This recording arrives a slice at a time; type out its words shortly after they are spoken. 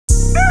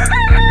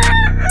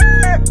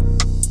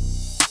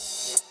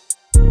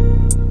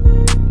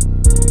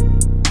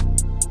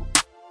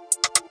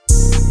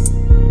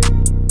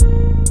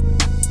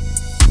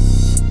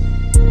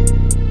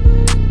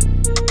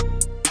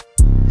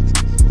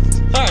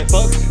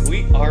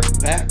are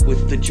back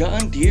with the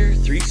John Deere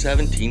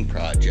 317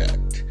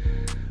 project.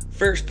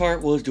 First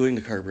part was doing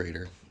the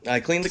carburetor.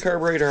 I cleaned the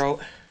carburetor out,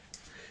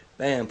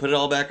 bam, put it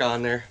all back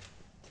on there.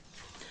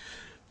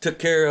 Took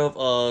care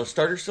of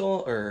starter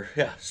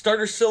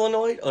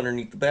solenoid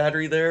underneath the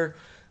battery there.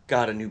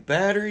 Got a new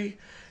battery,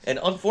 and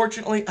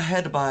unfortunately I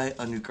had to buy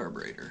a new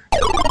carburetor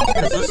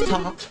because this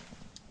top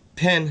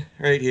pin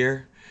right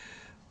here,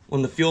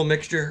 when the fuel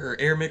mixture or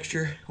air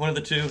mixture, one of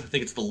the two, I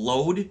think it's the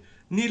load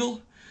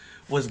needle,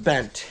 was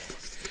bent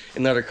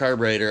in the other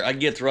carburetor. I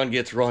gets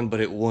run, but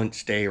it wouldn't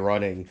stay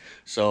running.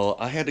 So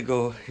I had to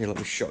go, here, let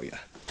me show you.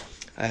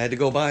 I had to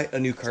go buy a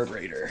new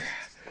carburetor.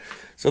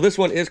 So this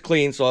one is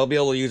clean, so I'll be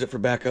able to use it for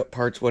backup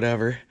parts,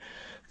 whatever.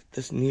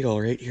 This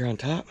needle right here on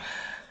top.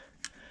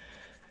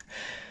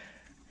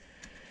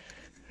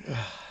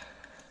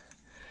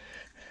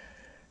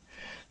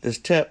 This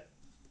tip,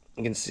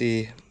 you can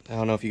see, I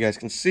don't know if you guys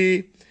can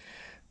see,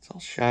 it's all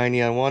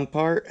shiny on one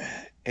part.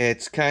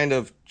 It's kind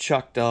of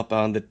chucked up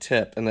on the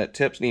tip, and that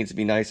tip needs to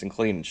be nice and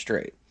clean and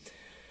straight.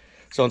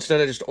 So instead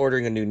of just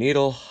ordering a new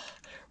needle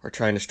or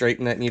trying to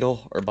straighten that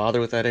needle or bother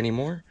with that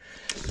anymore,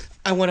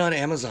 I went on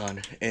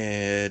Amazon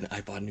and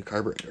I bought a new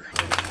carburetor.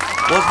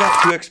 Was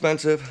not too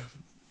expensive,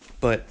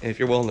 but if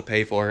you're willing to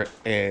pay for it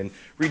and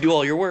redo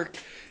all your work,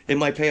 it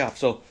might pay off.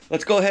 So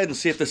let's go ahead and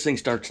see if this thing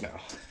starts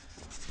now.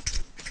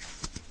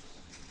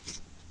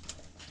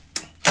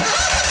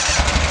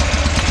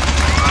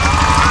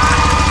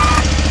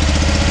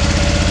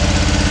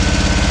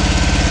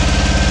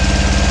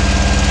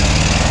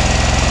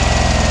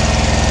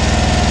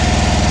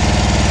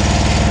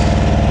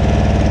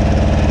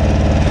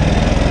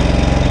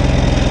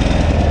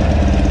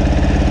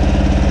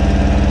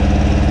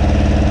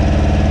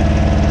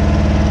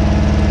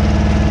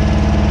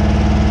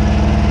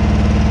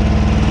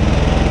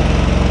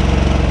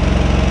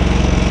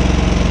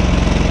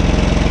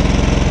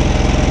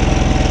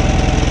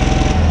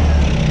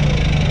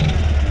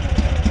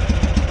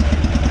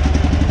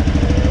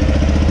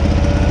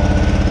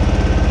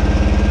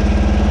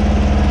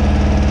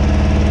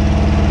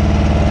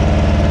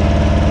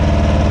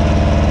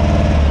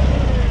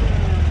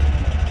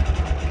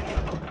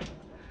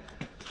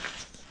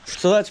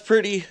 So that's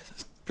pretty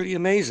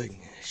amazing.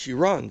 She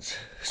runs.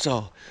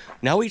 So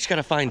now we just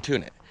gotta fine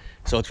tune it.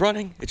 So it's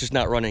running, it's just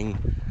not running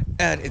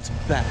at its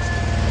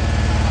best.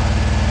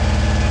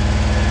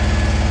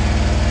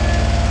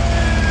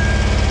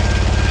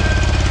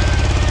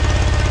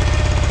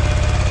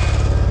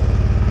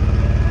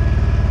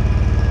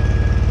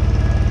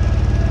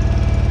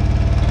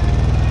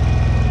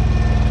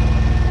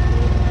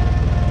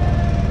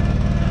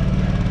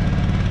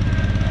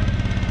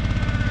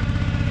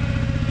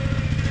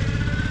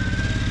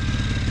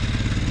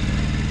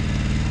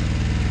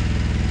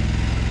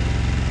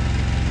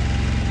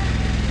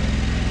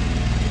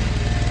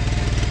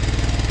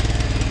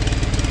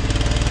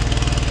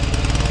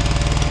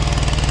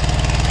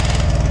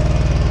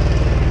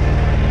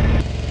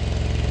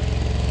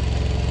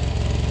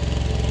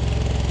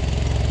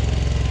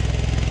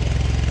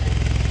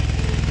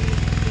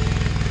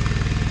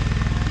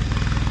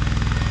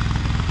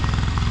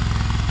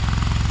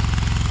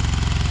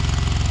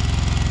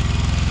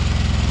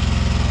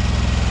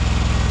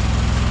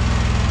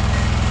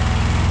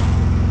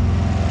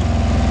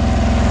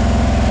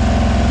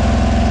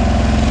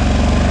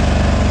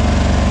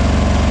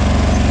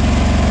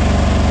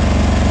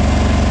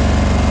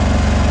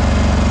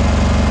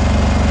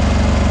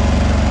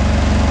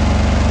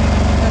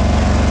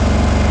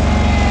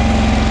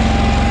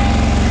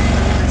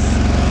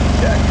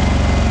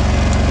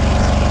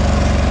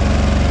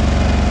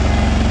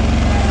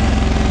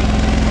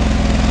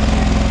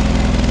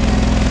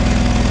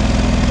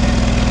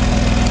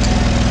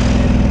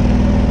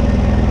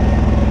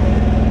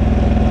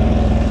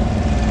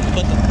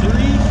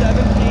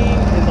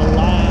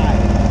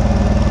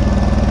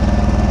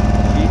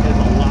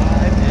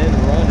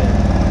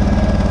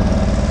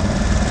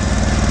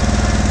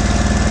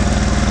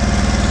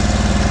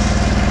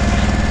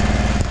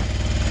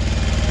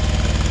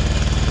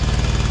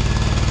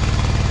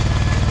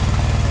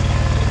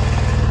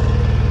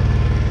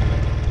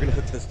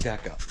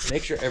 Deck up.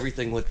 Make sure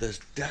everything with this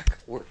deck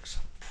works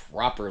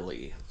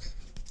properly.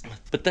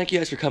 But thank you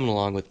guys for coming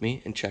along with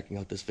me and checking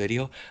out this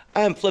video.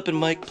 I'm Flippin'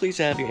 Mike. Please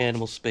have your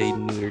animals spayed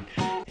and neutered,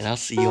 and I'll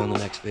see you on the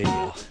next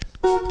video.